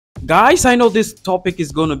Guys, I know this topic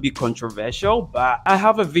is going to be controversial, but I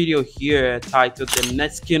have a video here titled The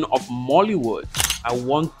Next King of Mollywood. I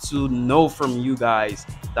want to know from you guys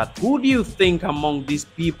that who do you think among these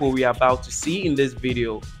people we are about to see in this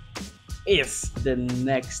video is the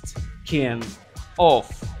next king of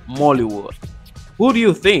Mollywood? Who do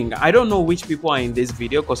you think? I don't know which people are in this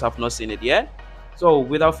video because I've not seen it yet. So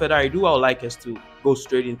without further ado, I would like us to go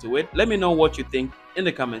straight into it. Let me know what you think in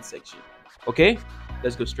the comment section. Okay,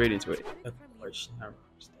 let's go straight into it.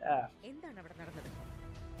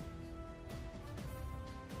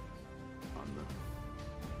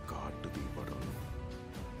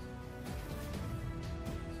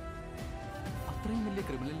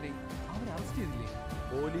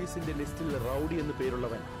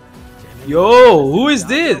 Yo, who is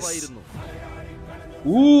this?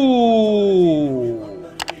 Ooh.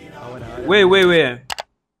 Wait.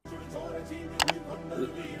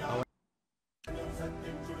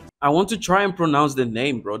 I want to try and pronounce the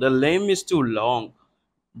name, bro. The name is too long.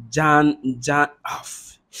 Janap.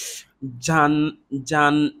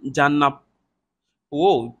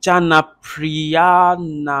 Whoa,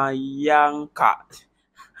 Janapriyanayanka.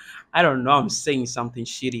 I don't know. I'm saying something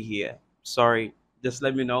shitty here. Sorry. Just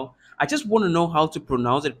let me know. I just want to know how to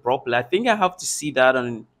pronounce it properly. I think I have to see that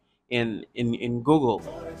in Google.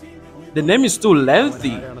 The name is too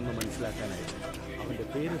lengthy.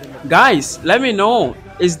 Guys, let me know.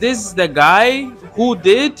 Is this the guy who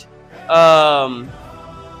did that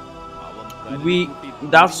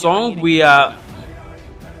song we are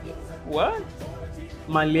what?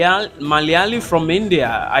 Malayali from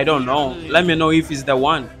India? I don't know. Let me know if it's the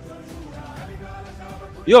one.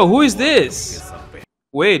 Yo, who is this?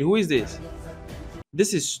 Wait, who is this?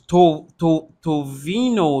 This is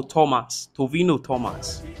Tovino Thomas. Tovino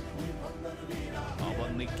Thomas.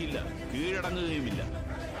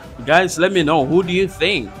 Guys, let me know. Who do you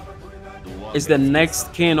think is the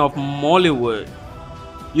next king of Mollywood?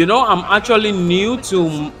 You know, I'm actually new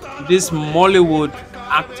to this Mollywood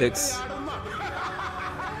actors.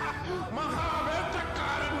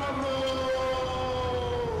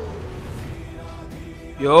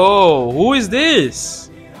 Yo, who is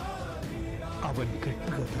this?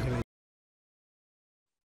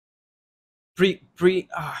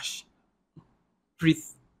 Prithviraj,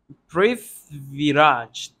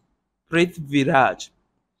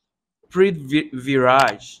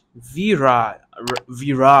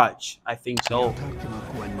 I think so.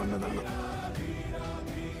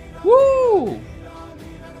 Woo!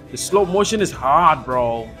 The slow motion is hard,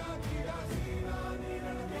 bro.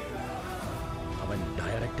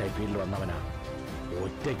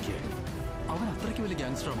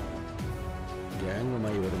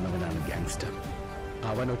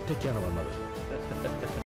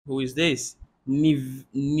 Who is this? Nivin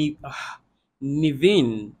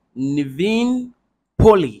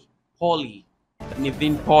Polly.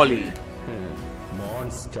 Nivin Polly.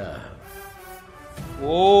 Monster.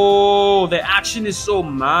 Oh, the action is so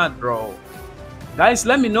mad, bro. Guys,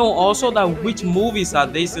 let me know also that which movies are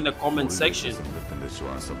these in the comment section.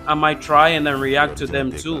 I might try and then react to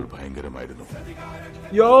them too.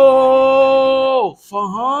 Yo,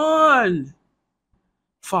 Fahad.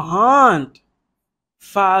 Fahad.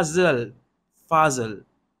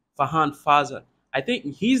 I think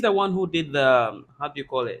he's the one who did the, how do you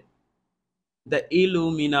call it? The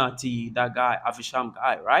Illuminati, that guy, Avisham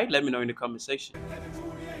guy, right? Let me know in the comment section.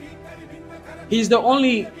 He's the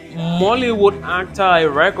only Mollywood actor I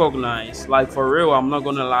recognize. Like, for real, I'm not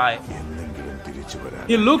gonna lie.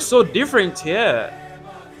 He looks so different here.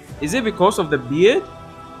 Is it because of the beard?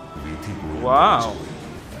 Wow.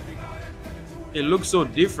 It looks so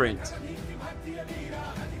different.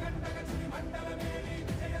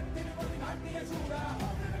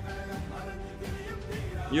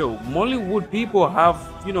 Yo, Mollywood people have,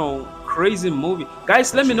 you know, crazy movie.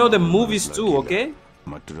 Guys, let me know the movies too, okay?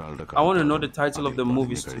 I want to know the title of the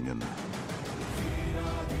movies too.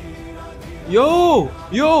 Yo,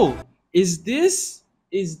 is this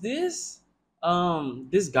this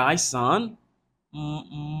guy's son?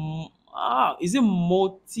 Is it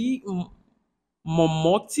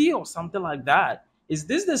Momoti or something like that? Is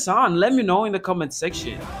this the son? Let me know in the comment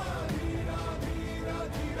section.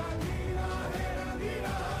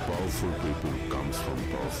 Powerful people comes from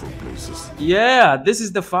powerful places. Yeah, this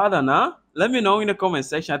is the father, nah? Let me know in the comment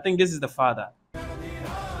section. I think this is the father.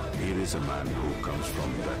 Here is a man who comes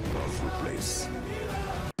from that powerful place.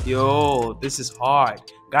 Yo, this is hard.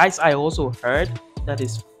 Guys, I also heard that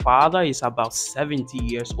his father is about 70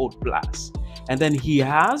 years old plus. And then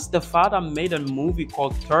the father made a movie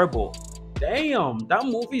called Turbo. Damn, that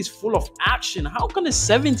movie is full of action. How can a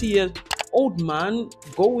 70 years old man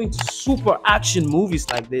go into super action movies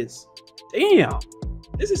like this? Damn,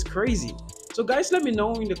 this is crazy. So guys, let me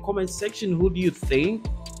know in the comment section, who do you think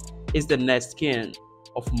is the next king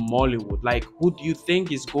of Mollywood? Like, who do you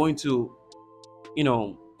think is going to, you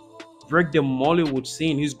know, break the Mollywood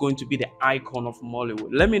scene? Who's going to be the icon of Mollywood?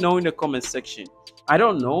 Let me know in the comment section. I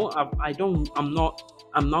don't know.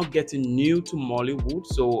 I'm not getting new to Mollywood,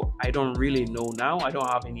 so I don't really know now. I don't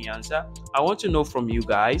have any answer. I want to know from you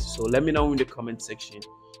guys, so let me know in the comment section.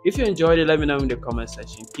 If you enjoyed it, let me know in the comment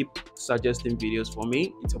section. Keep suggesting videos for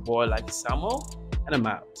me. It's a boy like Samuel, and I'm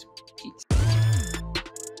out. Peace.